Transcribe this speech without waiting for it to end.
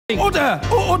Order!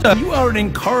 Order! You are an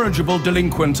incorrigible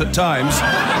delinquent at times.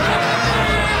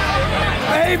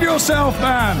 Behave yourself,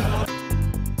 man!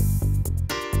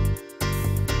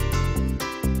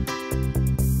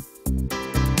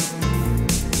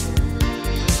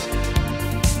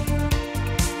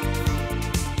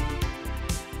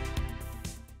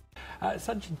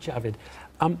 Sajid Javid,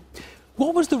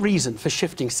 what was the reason for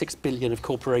shifting £6 billion of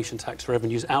corporation tax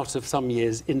revenues out of some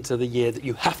years into the year that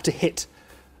you have to hit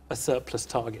a surplus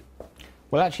target?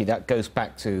 Well, actually, that goes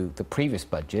back to the previous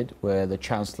budget, where the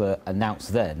Chancellor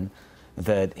announced then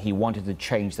that he wanted to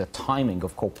change the timing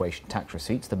of corporation tax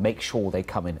receipts to make sure they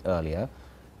come in earlier.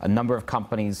 A number of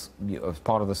companies, as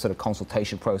part of the sort of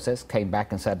consultation process, came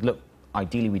back and said, look,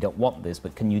 ideally we don't want this,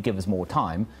 but can you give us more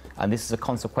time? And this is a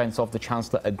consequence of the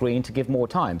Chancellor agreeing to give more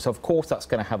time. So, of course, that's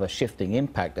going to have a shifting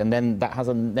impact, and then that has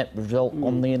a net result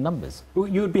on the numbers.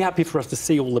 You would be happy for us to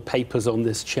see all the papers on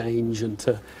this change and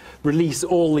to release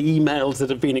all the emails that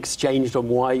have been exchanged on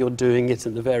why you're doing it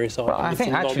and the various arguments. Well, I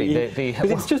think actually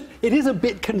it is a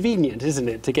bit convenient, isn't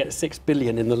it, to get $6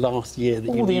 billion in the last year that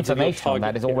all you the information on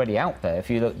that is already out there. If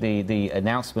you look the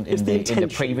announcement in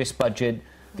the previous budget,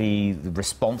 the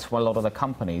response from a lot of the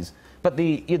companies, but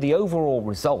the overall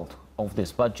result of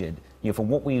this budget, from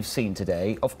what we've seen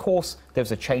today, of course,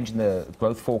 there's a change in the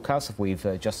growth forecast, as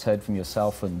we've just heard from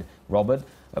yourself and Robert.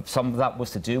 Some of that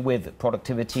was to do with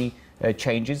productivity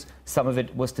changes. Some of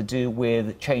it was to do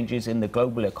with changes in the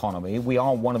global economy. We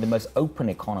are one of the most open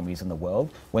economies in the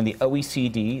world. When the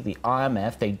OECD, the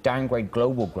IMF, they downgrade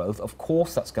global growth, of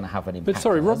course that's going to have an impact. But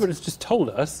sorry, Robert has just told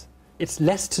us it's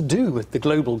less to do with the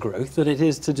global growth than it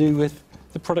is to do with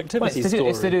the productivity story.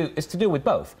 It's to do with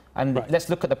both. And let's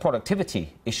look at the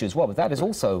productivity issue as well. But that is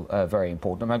also very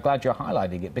important. And I'm glad you're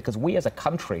highlighting it, because we as a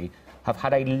country have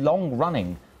had a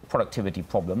long-running productivity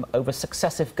problem over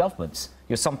successive governments.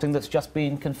 You're something that's just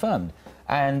been confirmed.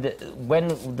 And when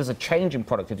there's a change in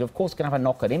productivity, of course, it can have a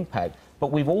knock-on impact.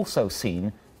 But we've also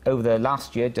seen over the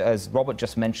last year, as Robert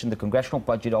just mentioned, the Congressional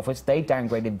Budget Office, they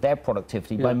downgraded their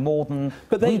productivity by more than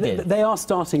we did. They are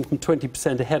starting from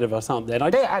 20% ahead of us, aren't they?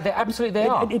 They absolutely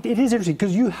are. It is interesting,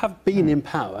 because you have been in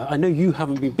power. I know you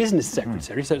haven't been business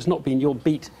secretary, so it's not been your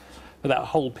beat for that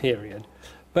whole period.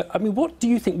 But, I mean, what do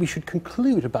you think we should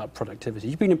conclude about productivity?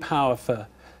 You've been in power for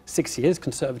 6 years,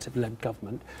 Conservative-led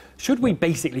government. Should we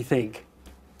basically think,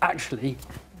 actually,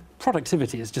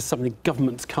 productivity is just something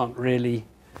governments can't really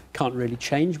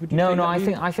change? Would you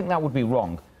I think that would be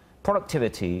wrong.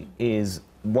 Productivity is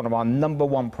one of our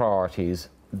 #1 priorities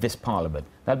this Parliament.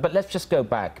 Now, but let's just go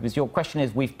back, because your question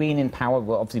is, we've been in power,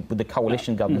 well, obviously with the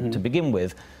coalition government to begin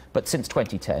with, but since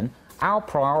 2010, our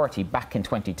priority back in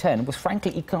 2010 was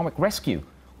frankly economic rescue.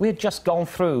 We had just gone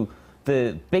through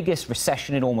the biggest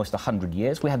recession in almost 100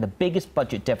 years. We had the biggest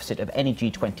budget deficit of any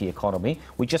G20 economy.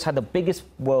 We just had the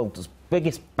world's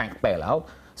biggest bank bailout.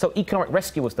 So economic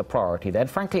rescue was the priority then.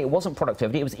 Frankly, it wasn't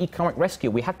productivity, it was economic rescue.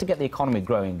 We had to get the economy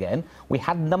growing again. We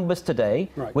had numbers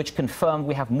today which confirmed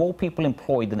we have more people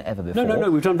employed than ever before. No,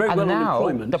 we've done very well on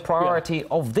employment. And now the priority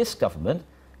of this government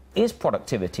is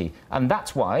productivity. And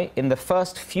that's why, in the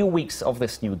first few weeks of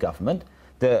this new government,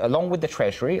 along with the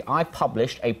Treasury, I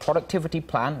published a productivity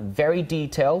plan, very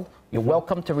detailed. You're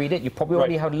welcome to read it. You probably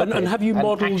already had a look at it. And have you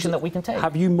modelled action that we can take?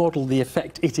 Have you modelled the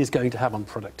effect it is going to have on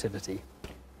productivity?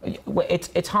 Well,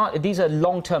 it's hard. These are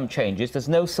long-term changes. There's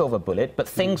no silver bullet, but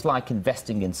things like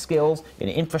investing in skills, in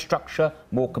infrastructure,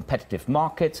 more competitive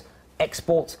markets,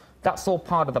 exports, that's all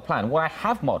part of the plan. What I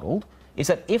have modelled is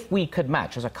that if we could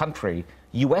match, as a country,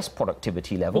 US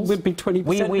productivity levels... Well, we'd be 20%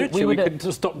 richer. We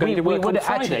could stop going to work on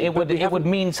Friday. It would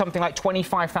mean something like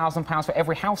 £25,000 for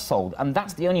every household, and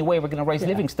that's the only way we're going to raise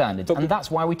living standards, and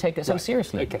that's why we take it so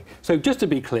seriously. OK, so just to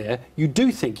be clear, you do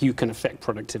think you can affect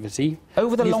productivity?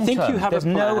 Over the long term, you have there's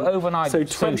no overnight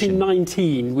solution. So solution.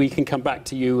 2019, we can come back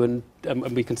to you and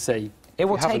we can say... It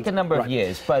will take a number of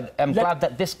years, but I'm glad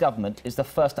that this government is the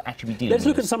first to actually be dealing with Let's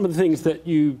look at some of the things that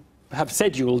you have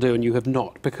said you will do and you have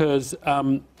not, because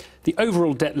the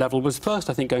overall debt level was first,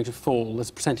 I think, going to fall as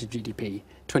a percentage of GDP.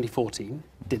 2014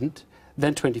 didn't,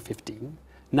 then 2015,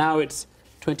 now it's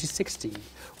 2016.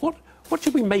 What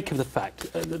should we make of the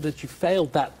fact that you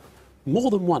failed that more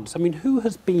than once? I mean,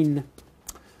 who's been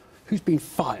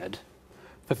fired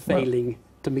for failing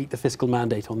to meet the fiscal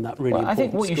mandate on that really important I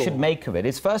think what score? you should make of it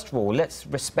is, first of all, let's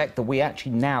respect that we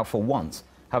actually now, for once,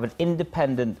 have an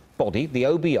independent body, the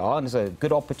OBR, and there's a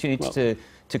good opportunity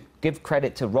to give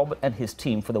credit to Robert and his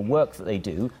team for the work that they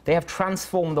do. They have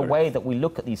transformed the way that we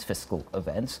look at these fiscal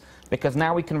events, because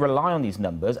now we can rely on these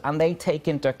numbers and they take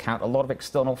into account a lot of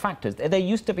external factors. There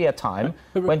used to be a time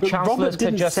when chancellors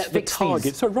could just set the fix target.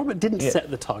 these. So Robert didn't set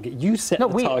the target. You set the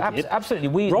target.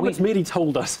 Absolutely. Robert's merely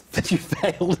told us that you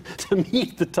failed to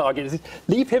meet the target.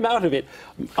 Leave him out of it.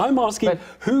 I'm asking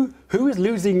who is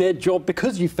losing their job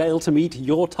because you failed to meet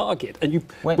your target, and you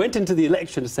went into the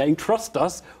election saying, "Trust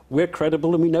us, we're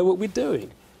credible and we know what we're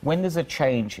doing." When there's a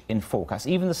change in forecast,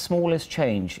 even the smallest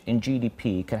change in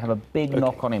GDP can have a big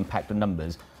knock-on impact on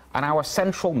numbers. And our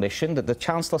central mission that the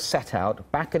Chancellor set out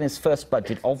back in his first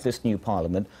budget of this new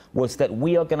Parliament was that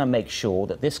we are going to make sure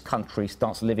that this country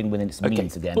starts living within its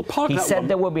means again. Well, he said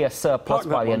there will be a surplus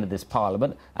by the end of this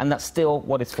Parliament, and that's still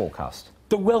what is forecast.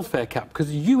 The welfare cap,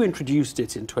 because you introduced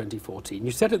it in 2014.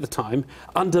 You said at the time,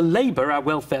 under Labour, our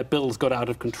welfare bills got out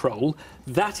of control.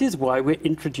 That is why we're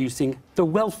introducing the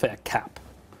welfare cap.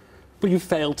 But you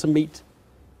failed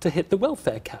to hit the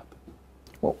welfare cap.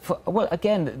 Well,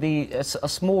 again, a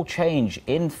small change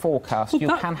in forecast, you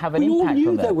can have an impact on that. We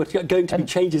all knew there were going to be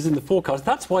changes in the forecast.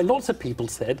 That's why lots of people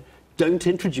said, don't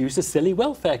introduce a silly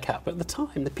welfare cap at the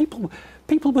time. The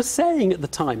people were saying at the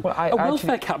time, a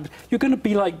welfare cap, you're going to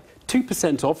be like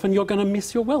 2% off and you're going to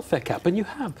miss your welfare cap, and you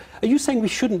have. Are you saying we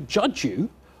shouldn't judge you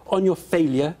on your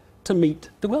failure to meet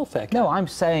the welfare cap? No, I'm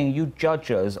saying you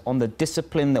judge us on the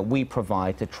discipline that we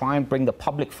provide to try and bring the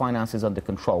public finances under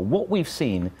control. What we've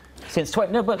seen since...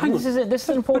 this is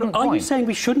an important point. Are you saying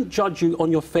we shouldn't judge you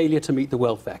on your failure to meet the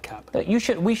welfare cap?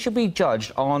 We should be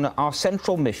judged on our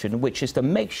central mission, which is to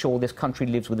make sure this country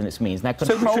lives within its means. Now,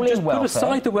 controlling so we should just welfare... put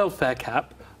aside the welfare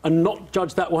cap and not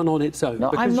judge that one on its own? No,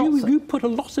 because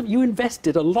you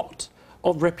invested a lot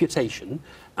of reputation,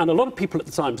 and a lot of people at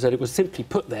the time said it was simply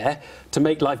put there to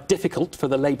make life difficult for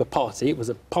the Labour Party. It was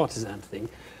a partisan thing.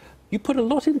 You put a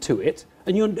lot into it,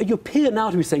 and you appear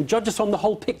now to be saying, judge us on the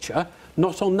whole picture,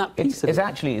 not on that piece of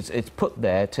it. It's put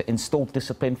there to install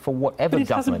discipline for whatever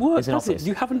government is in office.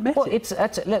 You haven't met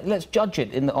it. Let's judge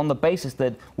it on the basis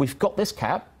that we've got this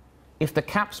cap. If the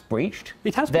cap's breached,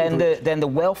 then the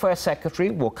welfare secretary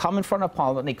will come in front of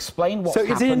Parliament and explain what's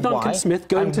happened, is Ian Duncan Smith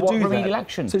going to do that?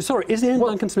 Action. So sorry, is Ian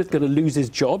Duncan Smith going to lose his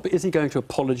job? Is he going to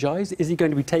apologise? Is he going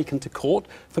to be taken to court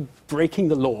for breaking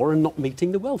the law and not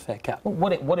meeting the welfare cap? Well,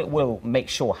 what it will make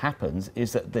sure happens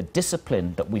is that the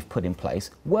discipline that we've put in place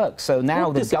works. So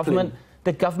now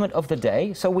the government of the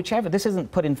day, so whichever, this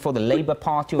isn't put in for the Labour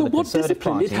Party or the Conservative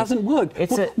Party. It hasn't worked.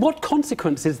 What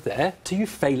consequence is there to you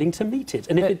failing to meet it?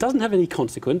 And if it doesn't have any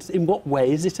consequence, in what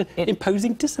way is it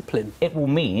imposing discipline? It will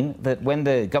mean that when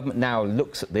the government now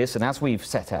looks at this, and as we've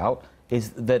set out, is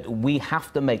that we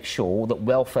have to make sure that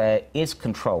welfare is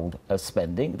controlled as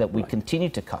spending, that we continue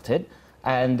to cut it,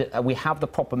 and we have the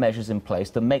proper measures in place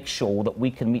to make sure that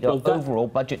we can meet our overall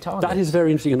budget targets. That is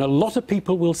very interesting, and a lot of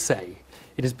people will say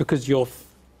it is because you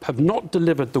have not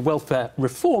delivered the welfare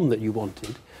reform that you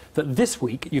wanted, that this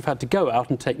week you've had to go out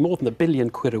and take more than £1 billion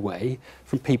away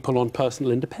from people on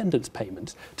personal independence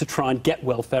payments to try and get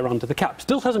welfare under the cap.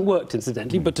 Still hasn't worked,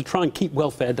 incidentally, but to try and keep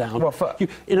welfare down.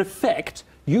 In effect,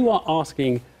 you are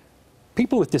asking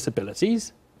people with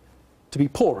disabilities to be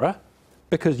poorer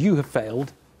because you have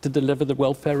failed to deliver the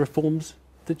welfare reforms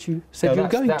that you said you were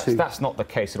going to. That's not the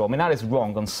case at all. I mean, that is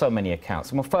wrong on so many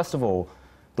accounts. Well, first of all,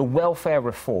 the welfare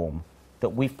reform that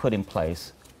we've put in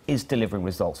place is delivering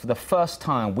results. For the first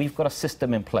time, we've got a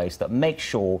system in place that makes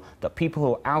sure that people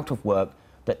who are out of work,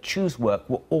 that choose work,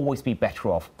 will always be better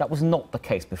off. That was not the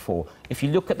case before. If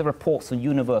you look at the reports on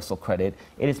universal credit,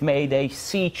 it has made a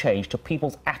sea change to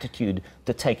people's attitude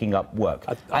to taking up work.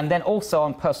 And then also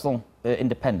on personal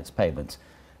independence payments.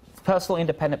 Personal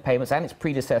independent payments and its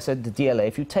predecessor, the DLA,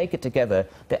 if you take it together,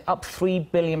 they're up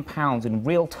 £3 billion in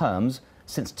real terms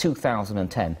since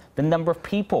 2010. The number of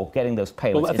people getting those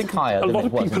payments is higher than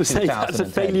it was in 2010. A lot of people are saying that's a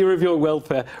failure of your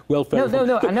welfare. No,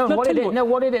 I know what it is. No,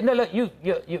 what it is. No, look,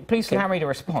 you please allow me to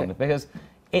respond, because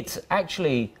it's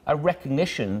actually a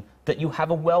recognition that you have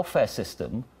a welfare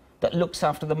system that looks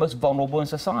after the most vulnerable in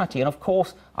society. And of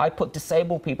course, I put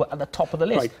disabled people at the top of the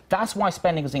list. That's why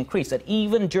spending has increased. And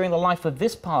even during the life of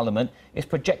this Parliament, it's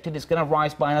projected it's going to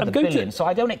rise by another $1 billion. So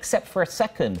I don't accept for a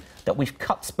second that we've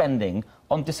cut spending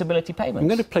on disability payments. I'm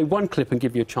going to play one clip and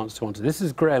give you a chance to answer. This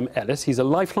is Graham Ellis. He's a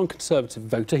lifelong Conservative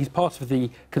voter. He's part of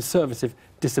the Conservative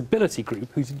Disability Group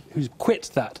who's quit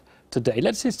that today.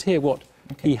 Let's just hear what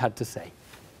he had to say.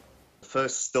 The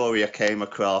first story I came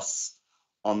across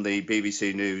on the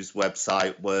BBC News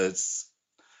website was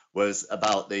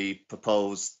about the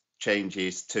proposed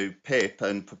changes to PIP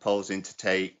and proposing to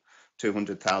take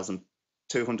 200,000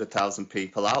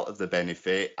 people out of the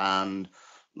benefit and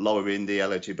lowering the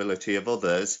eligibility of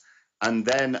others. And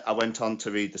then I went on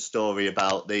to read the story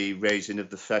about the raising of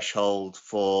the threshold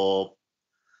for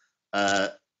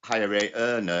higher rate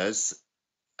earners,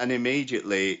 and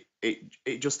immediately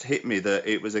it just hit me that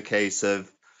it was a case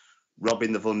of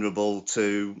robbing the vulnerable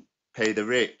to pay the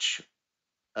rich.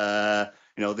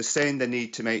 You know, they're saying they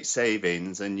need to make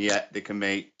savings, and yet they can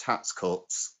make tax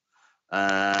cuts.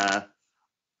 And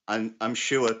I'm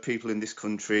sure people in this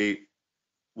country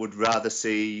would rather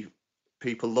see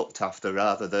people looked after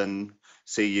rather than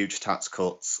see huge tax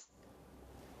cuts.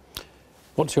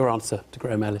 What's your answer to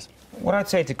Graham Ellis? What I'd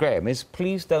say to Graham is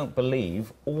please don't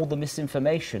believe all the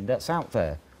misinformation that's out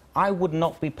there. I would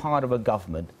not be part of a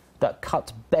government that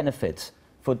cuts benefits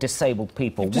for disabled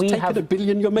people. You've just taken £1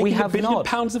 billion, you're making £1 billion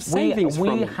pounds of savings from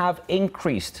We them. have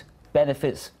increased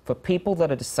benefits for people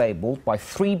that are disabled by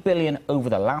 £3 billion over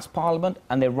the last Parliament,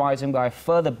 and they're rising by a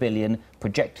further £1 billion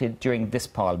projected during this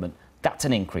Parliament. That's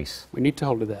an increase. We need to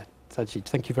hold it there. Sajid,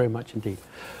 thank you very much indeed.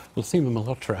 Well, Seema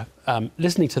Malhotra,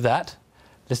 listening to that,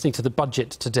 listening to the budget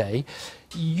today,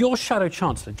 your Shadow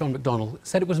Chancellor, John McDonnell,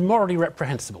 said it was morally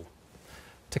reprehensible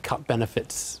to cut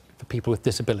benefits for people with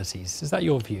disabilities. Is that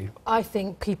your view? I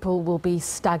think people will be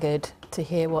staggered to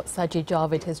hear what Sajid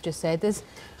Javid has just said. There's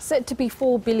said to be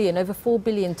 $4 billion, over $4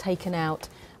 billion taken out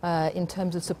in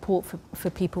terms of support for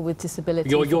people with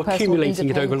disabilities. You're accumulating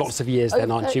it over lots of years then,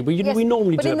 aren't you? Yes, we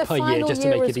normally do it per year just to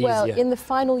make it easier. In the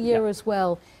final year as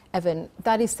well, Evan,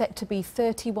 that is set to be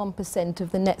 31%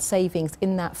 of the net savings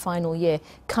in that final year,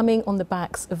 coming on the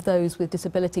backs of those with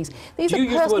disabilities. These do you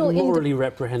use the word morally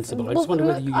reprehensible? I just wonder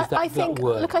whether you use that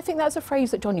word. Look, I think that's a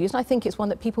phrase that John used, and I think it's one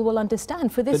that people will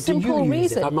understand for this simple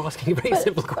reason. I'm asking a very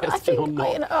simple question or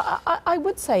not. I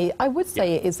would say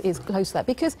it is close to that,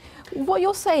 because what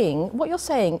you're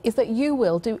saying is that you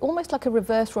will do almost like a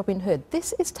reverse Robin Hood.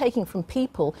 This is taking from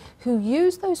people who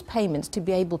use those payments to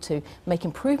be able to make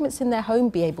improvements in their home,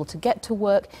 be able to get to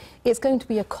work. It's going to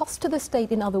be a cost to the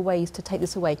state in other ways to take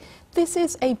this away. This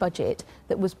is a budget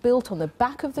that was built on the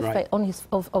back of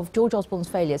of George Osborne's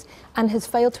failures and has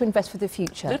failed to invest for the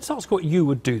future. Let's ask what you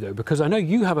would do, though, because I know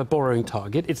you have a borrowing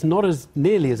target. It's not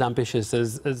nearly as ambitious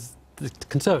as the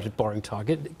Conservative borrowing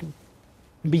target,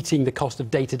 meeting the cost of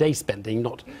day-to-day spending,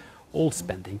 not all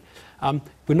spending.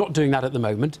 We're not doing that at the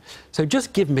moment. So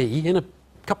just give me, in a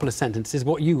couple of sentences,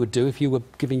 what you would do if you were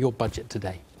giving your budget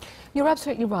today. You're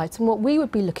absolutely right, and what we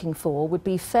would be looking for would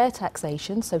be fair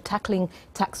taxation, so tackling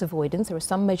tax avoidance. There are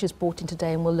some measures brought in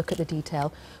today, and we'll look at the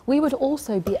detail. We would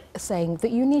also be saying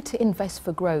that you need to invest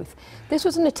for growth. This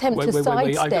was an attempt to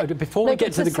sidestep... Before we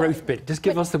get to the growth bit, just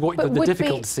give us the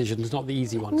difficult decisions, not the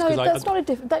easy ones. No, that's not a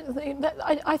difficult...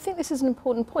 I think this is an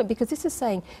important point, because this is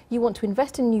saying you want to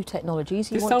invest in new technologies.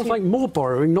 This sounds like more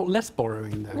borrowing, not less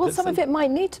borrowing, though. Well, some of it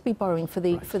might need to be borrowing for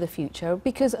the future,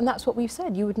 and that's what we've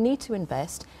said. You would need to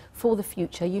invest for the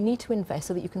future. You need to invest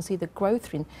so that you can see the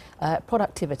growth in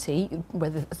productivity,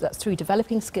 whether that's through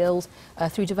developing skills,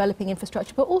 through developing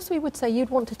infrastructure, but also we would say you'd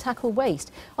want to tackle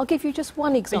waste. I'll give you just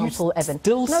one example, Evan.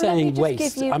 Still saying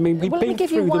waste. I mean, we've been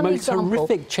through the most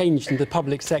horrific change in the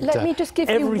public sector. Let me just give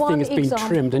you one example. Everything has been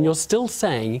trimmed, and you're still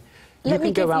saying you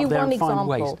can go out there and find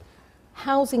waste.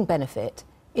 Housing benefit.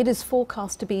 It is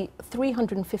forecast to be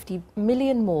 350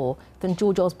 million more than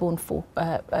George Osborne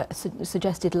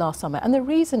suggested last summer. And the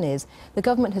reason is the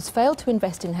government has failed to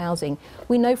invest in housing.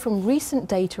 We know from recent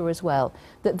data as well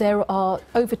that there are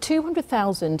over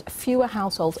 200,000 fewer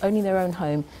households owning their own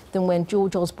home than when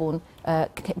George Osborne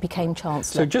became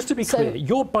Chancellor. So just to be clear,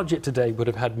 your budget today would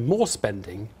have had more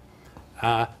spending,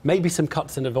 maybe some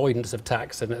cuts and avoidance of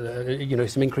tax and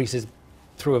some increases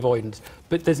through avoidance,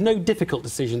 but there's no difficult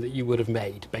decision that you would have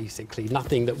made, basically.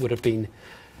 Nothing that would have been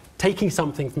taking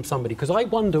something from somebody, because I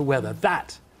wonder whether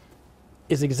that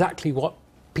is exactly what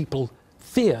people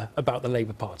fear about the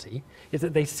Labour Party, is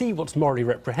that they see what's morally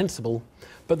reprehensible,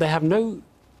 but they have no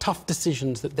tough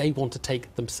decisions that they want to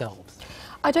take themselves.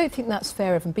 I don't think that's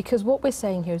fair, Evan, because what we're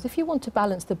saying here is if you want to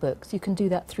balance the books, you can do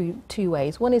that through two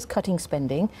ways. One is cutting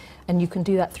spending, and you can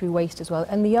do that through waste as well.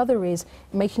 And the other is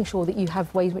making sure that you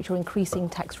have ways which are increasing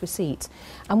tax receipts.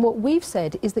 And what we've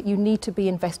said is that you need to be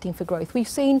investing for growth. We've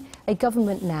seen a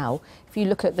government now, if you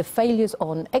look at the failures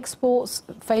on exports,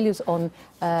 failures on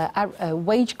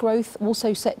wage growth,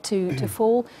 also set to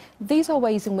fall. These are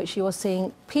ways in which you are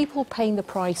seeing people paying the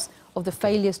price of the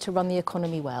failures to run the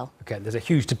economy well. OK, there's a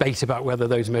huge debate about whether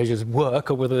those measures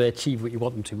work or whether they achieve what you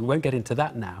want them to. We won't get into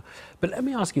that now. But let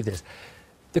me ask you this.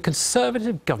 The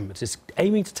Conservative government is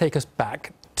aiming to take us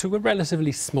back to a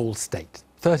relatively small state,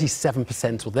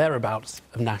 37% or thereabouts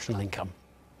of national income.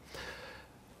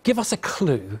 Give us a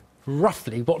clue,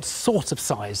 roughly, what sort of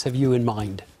size have you in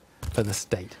mind? for the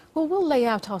state? Well, we'll lay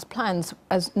out our plans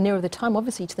as nearer the time,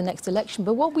 obviously, to the next election.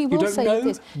 But what we will say is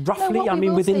this: roughly, I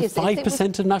mean, within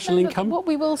 5% of national income. What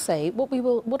we will say, what we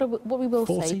will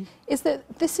 40? say, is that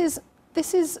this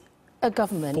is a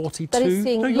government 42? that is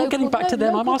seeing No, you're getting back to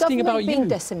them. I'm asking about being you.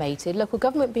 decimated, local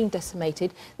government being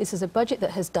decimated. This is a budget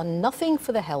that has done nothing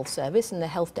for the health service and the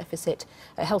health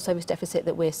service deficit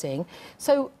that we're seeing.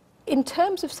 So, in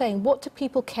terms of saying what do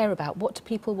people care about, what do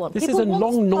people want? This People is a want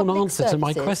long public non-answer to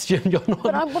my services. question. You're not...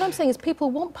 But what I'm saying is people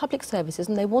want public services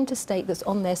and they want a state that's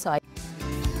on their side.